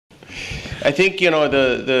I think,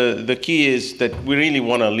 the key is that we really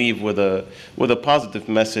want to leave with a positive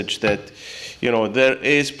message that, there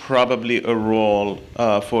is probably a role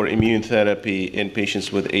for immune therapy in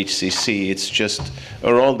patients with HCC. It's just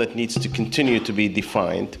a role that needs to continue to be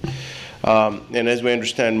defined. And as we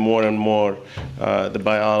understand more and more the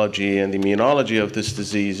biology and the immunology of this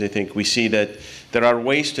disease, I think we see that there are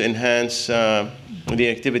ways to enhance the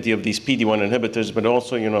activity of these PD-1 inhibitors, but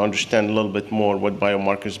also, understand a little bit more what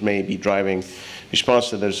biomarkers may be driving response.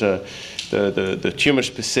 So there's the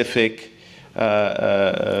tumor-specific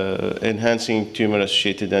enhancing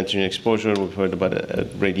tumor-associated antigen exposure. We've heard about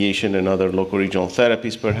radiation and other local regional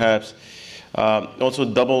therapies, perhaps. Also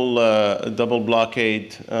double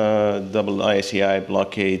blockade, double ISEI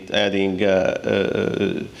blockade, adding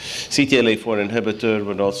CTLA-4 inhibitor,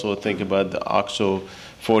 but also think about the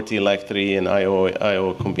OXO40, LAG3, and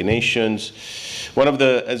IO combinations.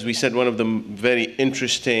 As we said, one of the very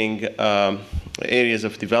interesting areas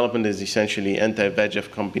of development is essentially anti-VEGF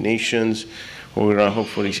combinations. We're going to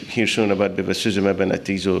hopefully hear soon about bevacizumab and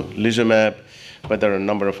atezolizumab, but there are a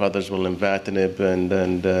number of others, lenvatinib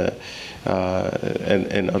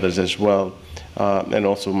and others as well, and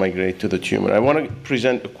also migrate to the tumor. I want to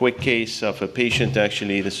present a quick case of a patient.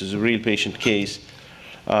 Actually, this is a real patient case.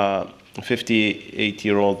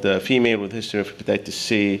 58-year-old female with history of hepatitis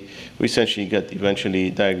C, who essentially got eventually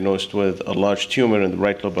diagnosed with a large tumor in the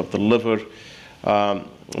right lobe of the liver.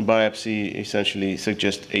 Biopsy essentially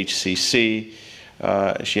suggests HCC.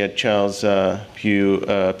 She had Child's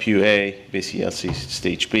Pugh-A, BCLC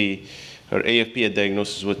stage B. Her AFP at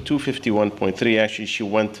diagnosis was 251.3. Actually, she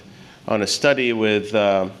went on a study with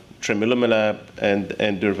tremelimumab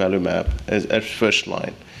and durvalumab as first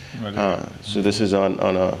line. So this is on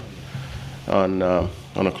a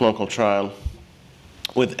clinical trial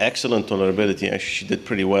with excellent tolerability. Actually, she did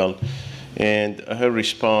pretty well. And her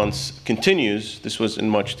response continues. This was in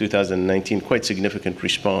March 2019, quite significant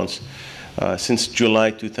response since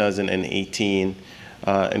July 2018,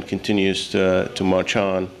 and continues to march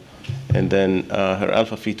on. And then her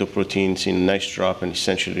alpha-fetoprotein seen a nice drop and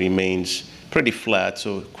essentially remains pretty flat.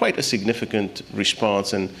 So quite a significant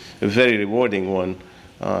response and a very rewarding one.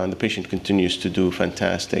 And the patient continues to do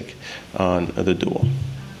fantastic on the dual.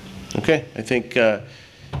 Okay, I think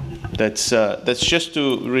that's just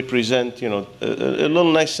to represent, a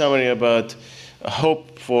little nice summary about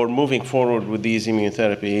hope for moving forward with these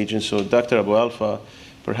immunotherapy agents. So, Dr. Abou-Alfa,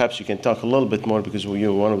 perhaps you can talk a little bit more because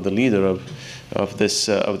you're one of the leader of this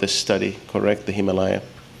study, correct? The Himalaya.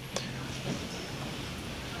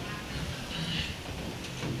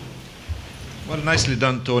 Well, nicely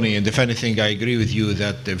done, Tony. And if anything, I agree with you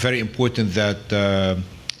that very important that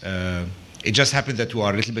it just happened that we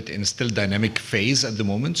are a little bit in still dynamic phase at the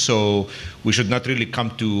moment. So we should not really come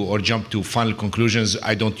to or jump to final conclusions.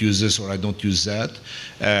 I don't use this or I don't use that.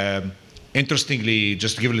 Interestingly,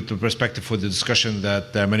 just to give a little perspective for the discussion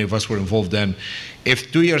that many of us were involved in,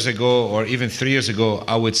 if 2 years ago or even 3 years ago,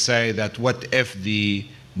 I would say that what if the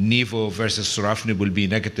Nivo versus sorafenib will be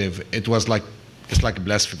negative, it was like, it's like a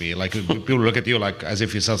blasphemy. Like people look at you like as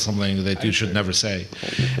if you said something that you should never say.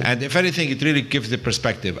 And if anything, it really gives the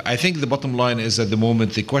perspective. I think the bottom line is at the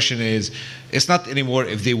moment, the question is, it's not anymore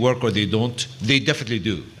if they work or they don't. They definitely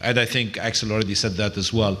do. And I think Axel already said that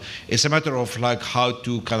as well. It's a matter of like how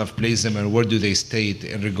to kind of place them and where do they state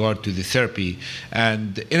in regard to the therapy.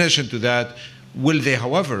 And in addition to that, will they,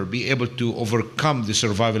 however, be able to overcome the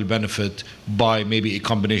survival benefit by maybe a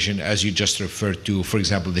combination, as you just referred to, for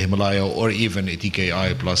example, the Himalaya, or even a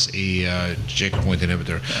TKI plus a checkpoint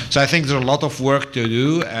inhibitor? So I think there's a lot of work to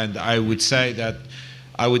do, and I would say that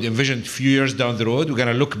I would envision a few years down the road, we're going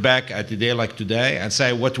to look back at a day like today and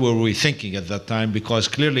say, what were we thinking at that time? Because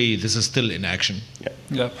clearly this is still in action.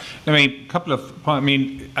 Yeah. I mean,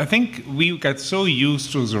 I think we got so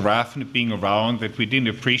used to sorafenib being around that we didn't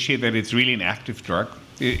appreciate that it's really an active drug.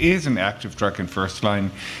 It is an active drug in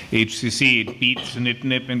first-line HCC. It beats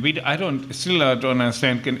sunitinib, and I still don't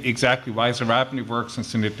understand exactly why sorafenib works and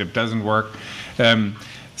sunitinib doesn't work.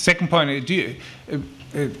 Second point,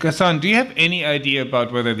 Ghassan, do you have any idea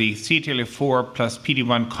about whether the CTLA-4 plus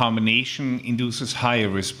PD-1 combination induces higher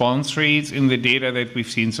response rates in the data that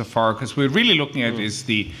we've seen so far? Because we're really looking at is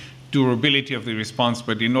the durability of the response,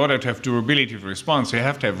 but in order to have durability of response, you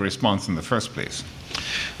have to have a response in the first place.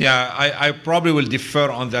 Yeah, I probably will defer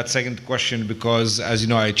on that second question because, as you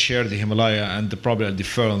know, I chair the Himalaya, and probably I'll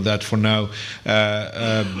defer on that for now.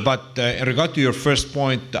 But in regard to your first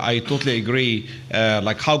point, I totally agree.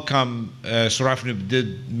 Like, how come sorafenib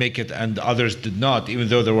did make it and others did not, even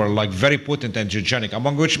though they were like very potent and angiogenic,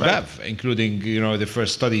 among which Bev, including the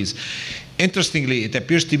first studies. Interestingly, it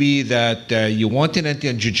appears to be that you want an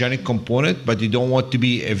anti-angiogenic component, but you don't want to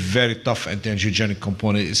be a very tough anti-angiogenic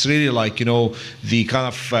component. It's really like, the kind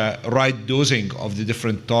of right dosing of the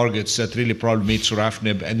different targets that really probably made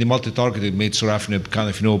sorafenib, and the multi-targeted made sorafenib kind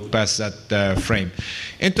of, pass that frame.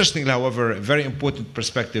 Interestingly, however, a very important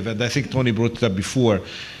perspective, and I think Tony brought it up before,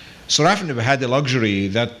 sorafenib had a luxury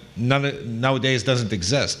that nowadays doesn't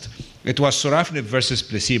exist. It was sorafenib versus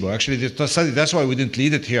placebo. Actually, the study, that's why we didn't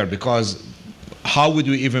lead it here, because how would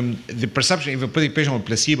we even, the perception, even putting patient on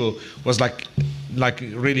placebo was like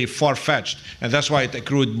really far-fetched, and that's why it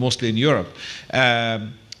accrued mostly in Europe.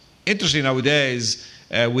 Interesting nowadays,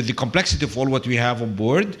 with the complexity of all what we have on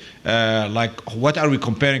board, what are we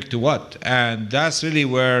comparing to what? And that's really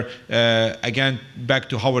where, again, back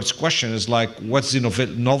to Howard's question, is like, what's the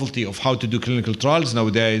novelty of how to do clinical trials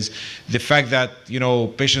nowadays? The fact that,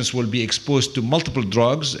 patients will be exposed to multiple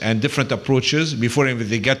drugs and different approaches before even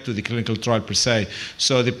they get to the clinical trial per se.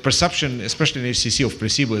 So the perception, especially in HCC, of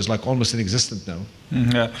placebo is like almost inexistent now.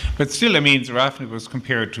 Yeah, but still, sorafenib was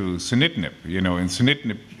compared to sunitinib, and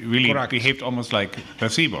sunitinib really behaved almost like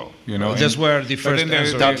placebo, That's where the first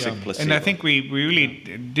answer toxic placebo. And I think we really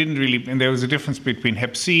didn't really, and there was a difference between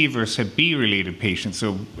Hep C versus Hep B related patients.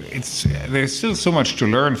 So there's still so much to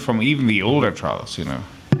learn from even the older trials,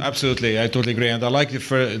 Absolutely, I totally agree. And I like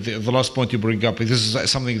the last point you bring up. This is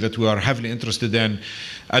something that we are heavily interested in.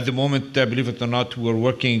 At the moment, believe it or not, we're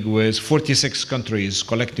working with 46 countries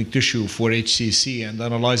collecting tissue for HCC and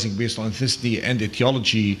analyzing based on ethnicity and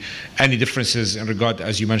etiology any differences in regard,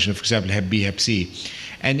 as you mentioned, for example, Hep B, Hep C.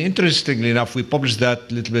 And interestingly enough, we published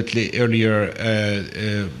that a little bit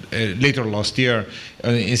later last year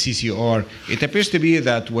in CCR. It appears to be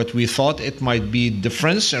that what we thought it might be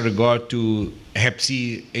difference in regard to Hep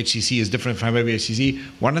C, HCC is different from Hep B, HCC.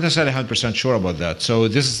 We're not necessarily 100% sure about that. So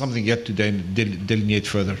this is something yet to delineate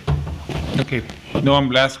further. Okay.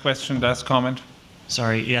 Noam, last question, last comment.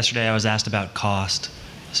 Sorry, yesterday I was asked about cost.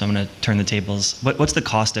 So I'm going to turn the tables. What's the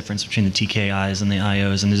cost difference between the TKIs and the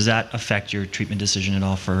IOs, and does that affect your treatment decision at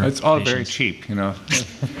all for It's all patients? very cheap,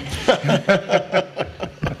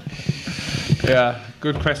 Yeah,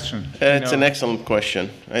 good question. It's an excellent question.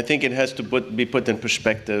 I think it has to be put in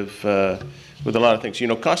perspective with a lot of things.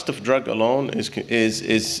 Cost of drug alone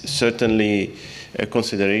is certainly a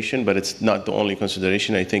consideration, but it's not the only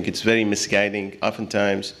consideration. I think it's very misguiding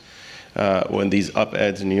oftentimes. When these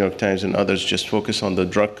op-eds in New York Times and others just focus on the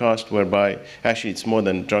drug cost, whereby actually it's more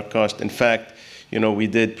than drug cost. In fact, we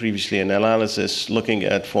did previously an analysis looking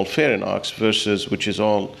at FOLFIRINOX versus, which is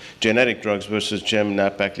all generic drugs, versus gem,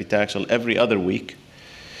 nab-paclitaxel every other week,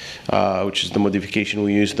 which is the modification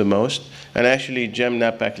we use the most. And actually, gem,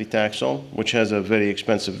 nab-paclitaxel, which has a very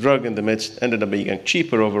expensive drug in the midst, ended up being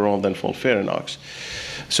cheaper overall than FOLFIRINOX.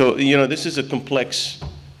 So, this is a complex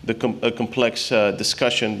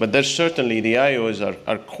discussion, but there's certainly, the IOs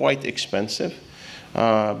are quite expensive,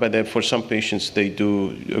 but for some patients they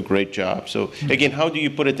do a great job. So again, how do you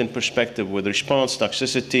put it in perspective with response,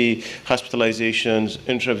 toxicity, hospitalizations,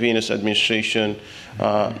 intravenous administration,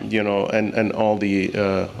 and all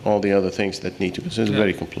the other things that need to be. So it's a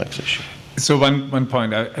very complex issue. So one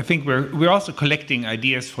point, I think we're also collecting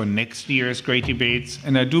ideas for next year's great debates,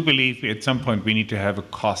 and I do believe at some point we need to have a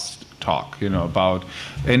cost talk, about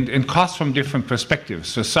and cost from different perspectives: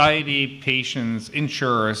 society, patients,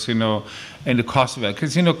 insurers, and the cost of that.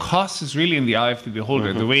 Because cost is really in the eye of the beholder.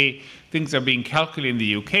 Mm-hmm. The way things are being calculated in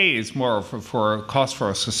the UK is more for a cost for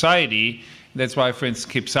a society. That's why, for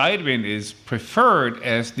instance, capecitabine is preferred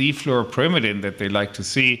as the fluoropyrimidine that they like to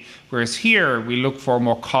see, whereas here we look for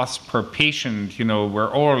more cost per patient, where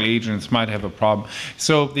oral agents might have a problem.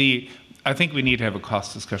 So I think we need to have a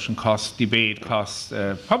cost discussion, cost debate,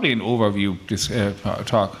 probably an overview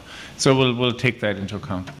talk. So we'll take that into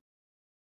account.